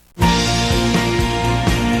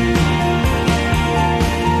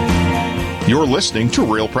You're listening to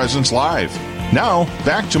Real Presence Live. Now,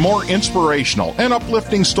 back to more inspirational and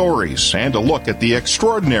uplifting stories and a look at the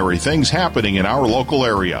extraordinary things happening in our local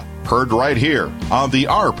area. Heard right here on the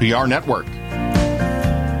RPR Network.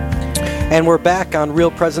 And we're back on Real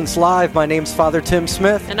Presence Live. My name's Father Tim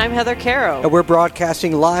Smith. And I'm Heather Caro. And we're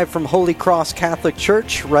broadcasting live from Holy Cross Catholic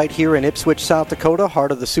Church right here in Ipswich, South Dakota,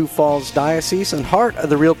 heart of the Sioux Falls Diocese and heart of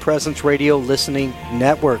the Real Presence Radio Listening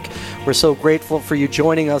Network. We're so grateful for you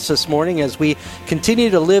joining us this morning as we continue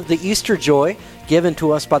to live the Easter joy given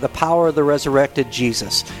to us by the power of the resurrected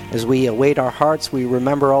Jesus. As we await our hearts, we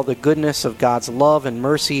remember all the goodness of God's love and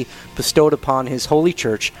mercy bestowed upon His holy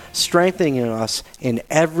church, strengthening us in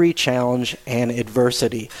every challenge and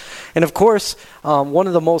adversity. And of course, one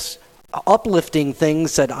of the most uplifting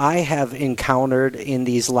things that I have encountered in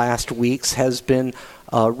these last weeks has been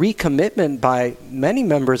recommitment by many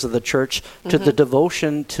members of the church to the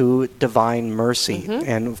devotion to Divine Mercy.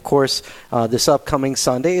 And of course, this upcoming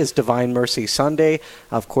Sunday is Divine Mercy Sunday.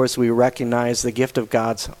 Of course, we recognize the gift of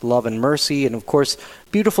God's love and mercy, and of course,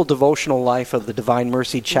 beautiful devotional life of the Divine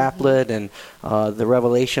Mercy Chaplet and the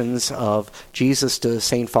revelations of Jesus to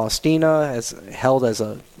St. Faustina as held as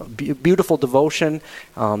a beautiful devotion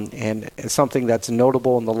and something that's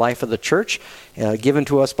notable in the life of the church, given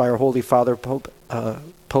to us by our Holy Father, Pope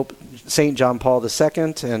St. John Paul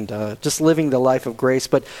II, and just living the life of grace.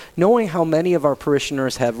 But knowing how many of our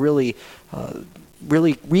parishioners have really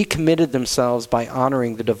recommitted themselves by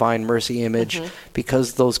honoring the Divine Mercy image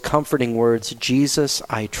because those comforting words, Jesus,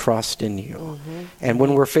 I trust in you. And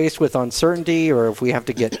when we're faced with uncertainty or if we have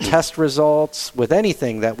to get test results with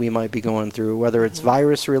anything that we might be going through, whether it's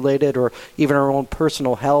virus related or even our own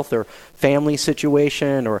personal health or family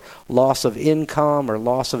situation or loss of income or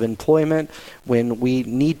loss of employment, when we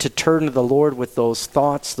need to turn to the Lord with those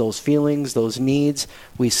thoughts, those feelings, those needs,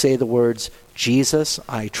 we say the words, Jesus,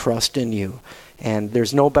 I trust in you. And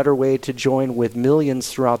there's no better way to join with millions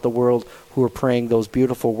throughout the world who are praying those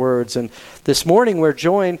beautiful words. And this morning we're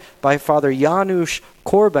joined by Father Janusz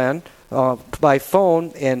Korban by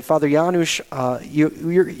phone. And Father Janusz, you're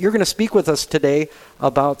going to speak with us today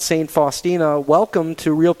about St. Faustina. Welcome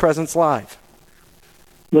to Real Presence Live.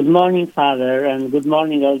 Good morning, Father, and good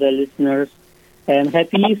morning, all the listeners. And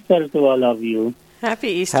Happy Easter to all of you. Happy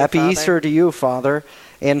Easter, Happy Father. Easter to you, Father.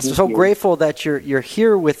 And Thank so you. grateful that you're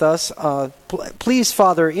here with us. Please,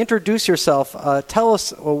 Father, introduce yourself. Tell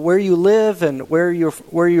us where you live and where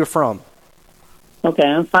you're from. Okay,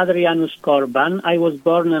 I'm Father Janusz Korban. I was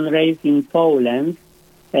born and raised in Poland.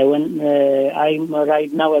 I'm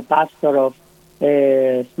right now a pastor of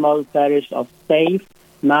a small parish of Safe,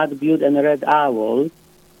 Mud Butte, and Red Owl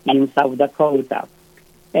in South Dakota.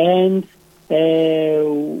 And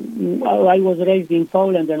I was raised in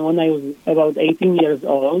Poland, and when I was about 18 years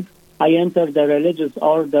old, I entered the religious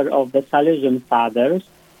order of the Salesian Fathers,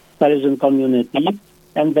 Salesian community.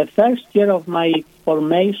 And the first year of my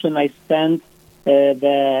formation, I spent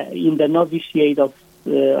in the novitiate of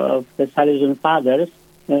the Salesian Fathers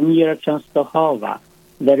near Częstochowa.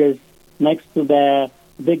 There is next to the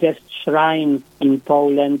biggest shrine in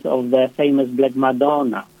Poland of the famous Black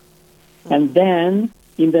Madonna. And then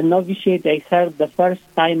in the novitiate, I heard the first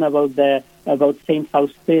time about Saint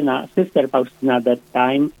Faustina, Sister Faustina at that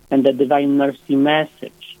time, and the Divine Mercy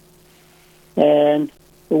message. And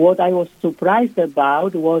what I was surprised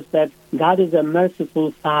about was that God is a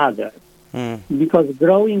merciful Father. Because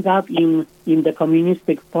growing up in the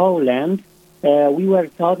communistic Poland, we were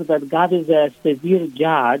taught that God is a severe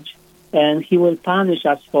judge and He will punish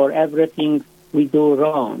us for everything we do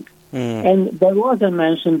wrong. And there was a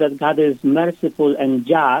mention that God is merciful and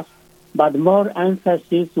just, but more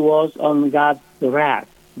emphasis was on God's wrath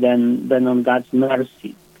than on God's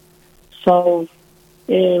mercy. So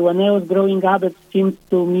when I was growing up, it seemed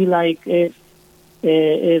to me like if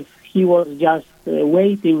He was just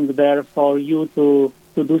waiting there for you to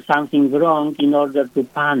do something wrong in order to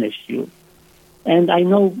punish you. And I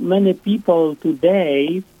know many people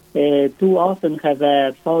today too often have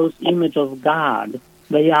a false image of God.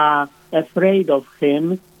 They are afraid of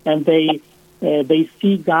Him, and they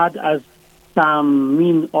see God as some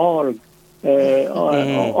mean ogre,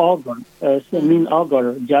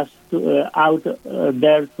 just out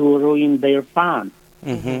there to ruin their fun.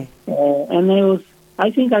 And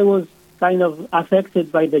I think I was kind of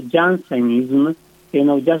affected by the Jansenism,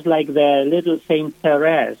 just like the little Saint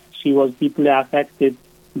Therese. She was deeply affected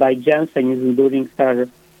by Jansenism during her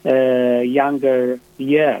younger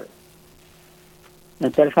years.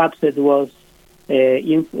 And perhaps it was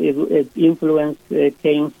influence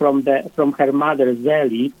came from her mother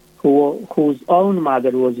Zeli, whose own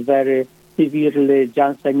mother was very severely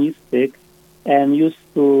Jansenistic and used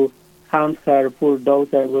to count her poor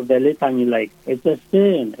daughter with the litany like, it's a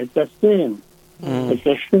sin, it's a sin, it's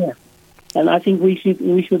a sin. And I think we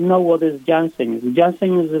should know what is Jansenism.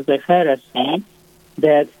 Jansenism is a heresy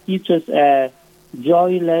that teaches a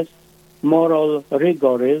joyless moral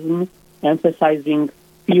rigorism, emphasizing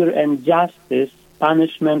fear and justice,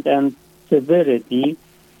 punishment and severity,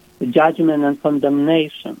 judgment and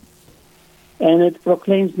condemnation. And it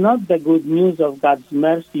proclaims not the good news of God's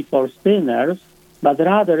mercy for sinners, but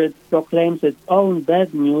rather it proclaims its own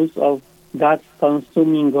bad news of God's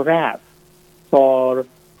consuming wrath for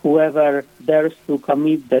whoever dares to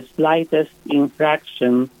commit the slightest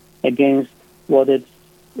infraction against what it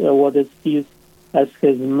sees as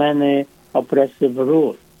his many oppressive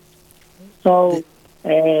rules. So,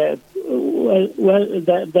 the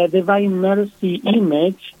Divine Mercy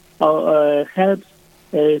image helps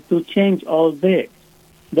to change all this.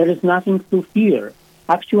 There is nothing to fear.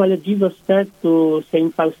 Actually, Jesus said to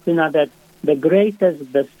Saint Faustina that the greater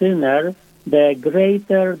the sinner, the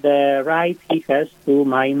greater the right he has to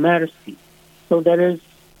my mercy. So there is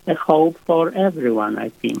a hope for everyone, I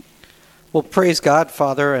think. Well, praise God,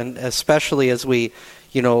 Father, and especially as we,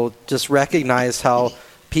 just recognize how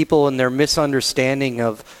people in their misunderstanding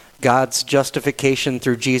of God's justification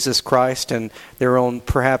through Jesus Christ and their own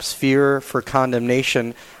perhaps fear for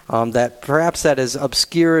condemnation, that perhaps that has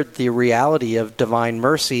obscured the reality of divine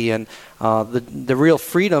mercy and the real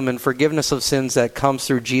freedom and forgiveness of sins that comes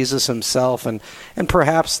through Jesus himself, and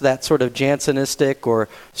perhaps that sort of Jansenistic or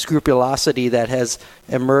scrupulosity that has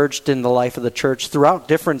emerged in the life of the church throughout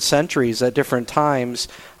different centuries at different times.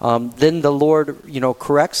 Then the Lord,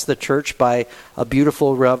 corrects the church by a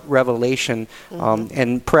beautiful revelation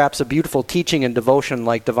and perhaps a beautiful teaching and devotion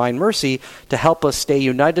like Divine Mercy to help us stay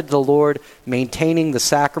united to the Lord, maintaining the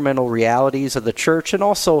sacramental realities of the church, and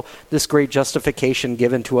also this great justification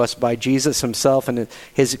given to us by Jesus himself and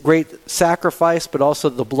his great sacrifice, but also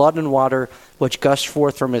the blood and water which gushed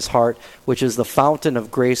forth from his heart, which is the fountain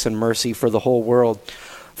of grace and mercy for the whole world.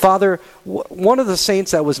 Father, one of the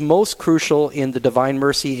saints that was most crucial in the Divine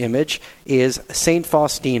Mercy image is Saint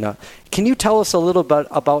Faustina. Can you tell us a little bit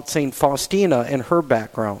about Saint Faustina and her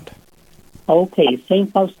background? Okay,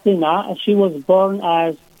 Saint Faustina, she was born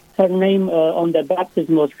as, her name on the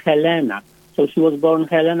baptism was Helena. So she was born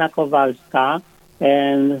Helena Kowalska,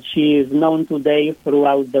 and she is known today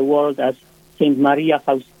throughout the world as Saint Maria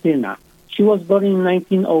Faustina. She was born in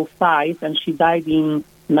 1905 and she died in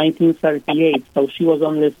 1938, so she was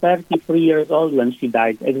only 33 years old when she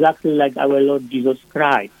died, exactly like our Lord Jesus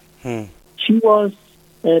Christ. She was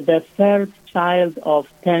the third child of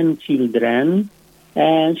 10 children,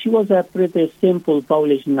 and she was a pretty simple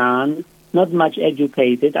Polish nun, not much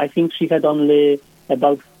educated. I think she had only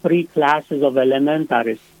about 3 classes of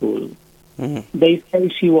elementary school. They say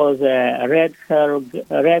she was a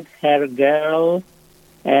red-hair girl,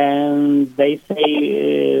 and they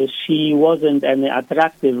say she wasn't an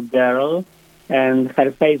attractive girl, and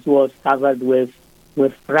her face was covered with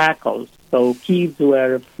freckles, so kids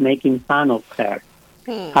were making fun of her.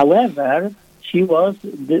 However, she was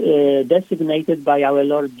designated by our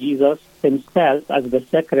Lord Jesus himself as the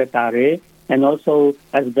secretary and also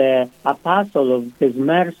as the apostle of his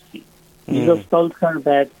mercy. Jesus told her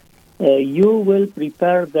that you will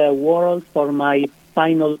prepare the world for my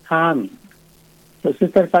final coming. So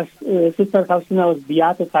Sister Faustina was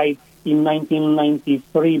beatified in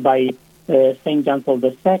 1993 by St. John Paul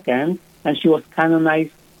II, and she was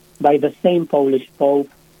canonized by the same Polish Pope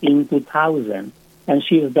in 2000. And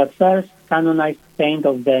she is the first canonized saint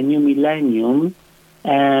of the new millennium.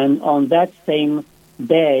 And on that same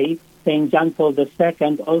day, St. John Paul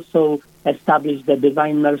II also established the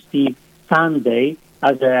Divine Mercy Sunday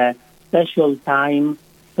as a special time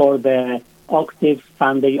for the octave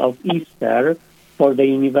Sunday of Easter for the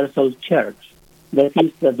Universal Church, the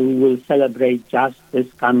feast that we will celebrate just this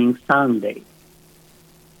coming Sunday.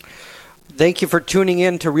 Thank you for tuning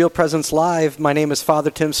in to Real Presence Live. My name is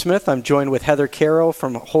Father Tim Smith. I'm joined with Heather Caro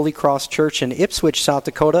from Holy Cross Church in Ipswich, South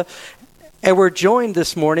Dakota. And we're joined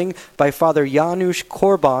this morning by Father Janusz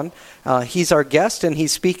Korban. He's our guest, and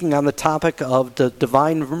he's speaking on the topic of the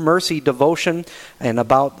Divine Mercy devotion and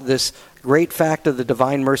about this great fact of the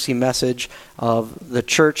Divine Mercy message of the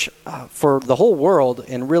Church for the whole world,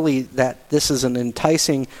 and really that this is an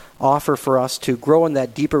enticing offer for us to grow in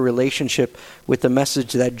that deeper relationship with the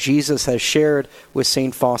message that Jesus has shared with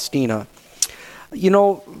St. Faustina. You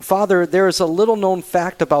know, Father, there is a little-known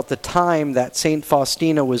fact about the time that St.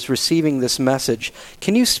 Faustina was receiving this message.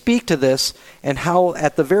 Can you speak to this and how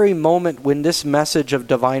at the very moment when this message of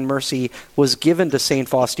Divine Mercy was given to St.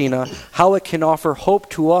 Faustina, how it can offer hope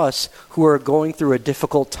to us who are going through a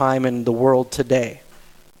difficult time in the world today?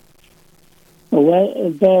 Well,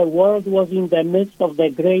 the world was in the midst of the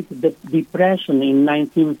Great Depression in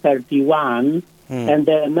 1931, and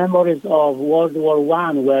the memories of World War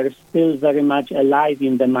I were still very much alive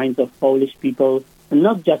in the minds of Polish people, and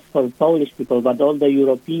not just for Polish people, but all the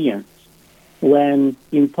Europeans. When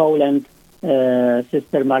in Poland,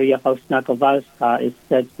 Sister Maria Faustyna Kowalska is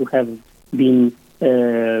said to have been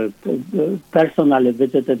personally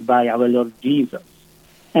visited by our Lord Jesus.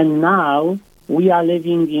 And now we are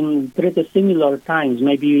living in pretty similar times.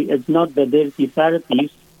 Maybe it's not the dirty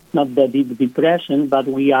 30s, not the deep depression, but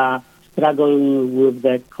we are struggling with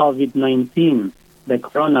the COVID-19, the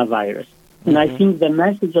coronavirus. And I think the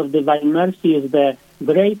message of Divine Mercy is the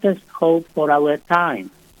greatest hope for our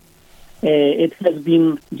time. It has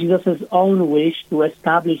been Jesus' own wish to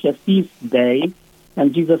establish a feast day,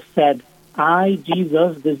 and Jesus said, I,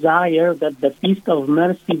 Jesus, desire that the Feast of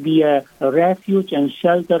Mercy be a refuge and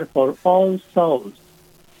shelter for all souls.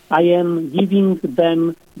 I am giving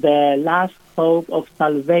them the last hope of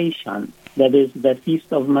salvation, that is the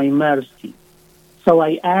Feast of my mercy. So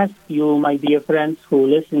I ask you, my dear friends who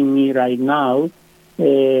listen to me right now,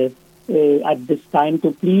 at this time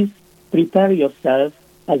to please prepare yourself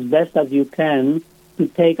as best as you can to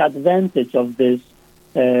take advantage of this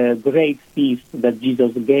great feast that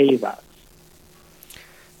Jesus gave us.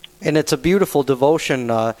 And it's a beautiful devotion,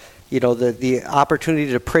 the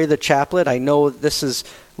opportunity to pray the chaplet. I know this is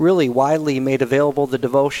really widely made available, the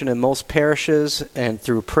devotion in most parishes and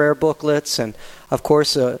through prayer booklets. And, of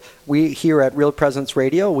course, we here at Real Presence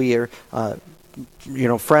Radio, we are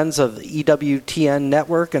friends of EWTN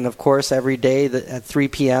Network, and of course every day at 3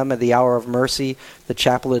 p.m. at the Hour of Mercy, the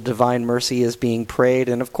Chaplet of Divine Mercy is being prayed,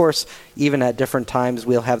 and of course even at different times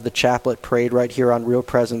we'll have the chaplet prayed right here on Real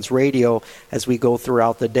Presence Radio as we go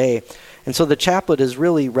throughout the day. And so the chaplet is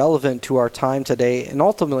really relevant to our time today, and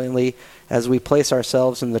ultimately as we place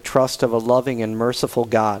ourselves in the trust of a loving and merciful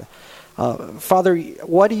God. Father,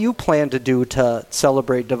 what do you plan to do to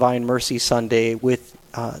celebrate Divine Mercy Sunday with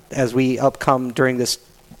as we upcome during this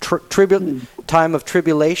time of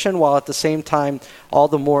tribulation, while at the same time all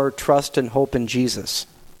the more trust and hope in Jesus?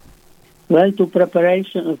 Well, in the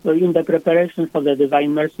preparation for the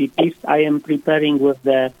Divine Mercy Feast, I am preparing with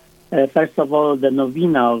the first of all the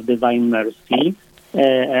novena of Divine Mercy.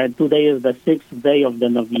 Today is the 6th day of the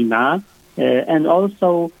novena, and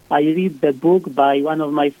also I read the book by one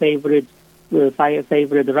of my favorite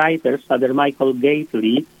writers, Father Michael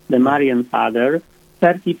Gately, the Marian Father,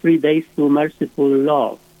 33 Days to Merciful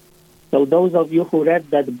Love. So those of you who read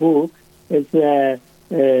that book, it's a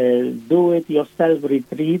do-it-yourself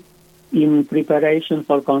retreat in preparation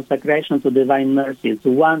for consecration to Divine Mercy. It's a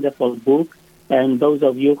wonderful book, and those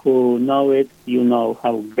of you who know it, you know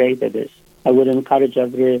how great it is. I would encourage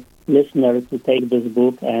every listener to take this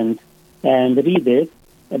book and read it,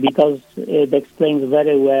 because it explains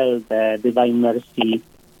very well the Divine Mercy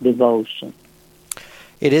devotion.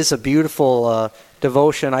 It is a beautiful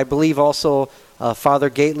devotion. I believe also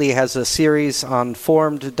Father Gately has a series on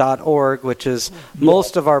formed.org, which is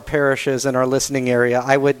most of our parishes in our listening area.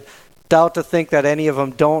 I would doubt to think that any of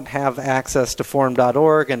them don't have access to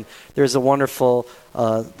formed.org, and there's a wonderful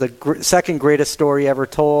second greatest story ever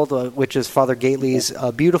told, which is Father Gately's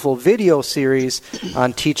beautiful video series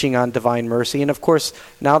on teaching on Divine Mercy. And of course,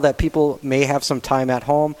 now that people may have some time at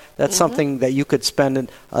home, that's something that you could spend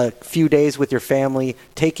a few days with your family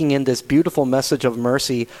taking in this beautiful message of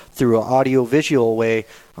mercy through an audio-visual way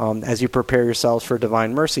as you prepare yourselves for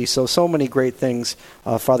Divine Mercy. So many great things.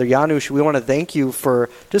 Father Janusz, we want to thank you for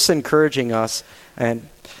just encouraging us, and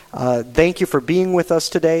thank you for being with us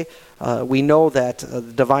today. We know that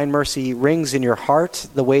Divine Mercy rings in your heart,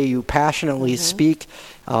 the way you passionately speak,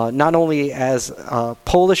 not only as a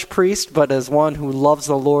Polish priest, but as one who loves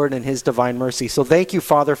the Lord and His Divine Mercy. So thank you,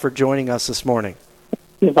 Father, for joining us this morning.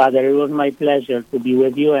 Thank you, Father. It was my pleasure to be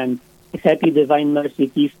with you, and happy Divine Mercy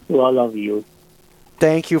Feast to all of you.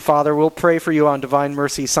 Thank you, Father. We'll pray for you on Divine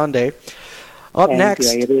Mercy Sunday. Next,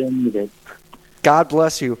 I really need it. God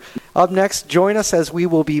bless you. Up next, join us as we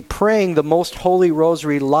will be praying the Most Holy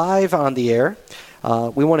Rosary live on the air.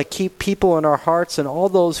 We want to keep people in our hearts and all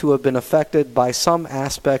those who have been affected by some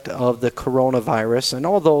aspect of the coronavirus, and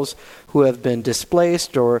all those who have been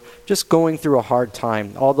displaced or just going through a hard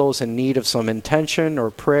time, all those in need of some intention or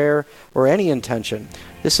prayer or any intention.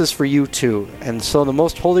 This is for you too. And so the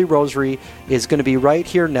Most Holy Rosary is going to be right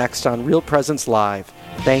here next on Real Presence Live.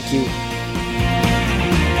 Thank you.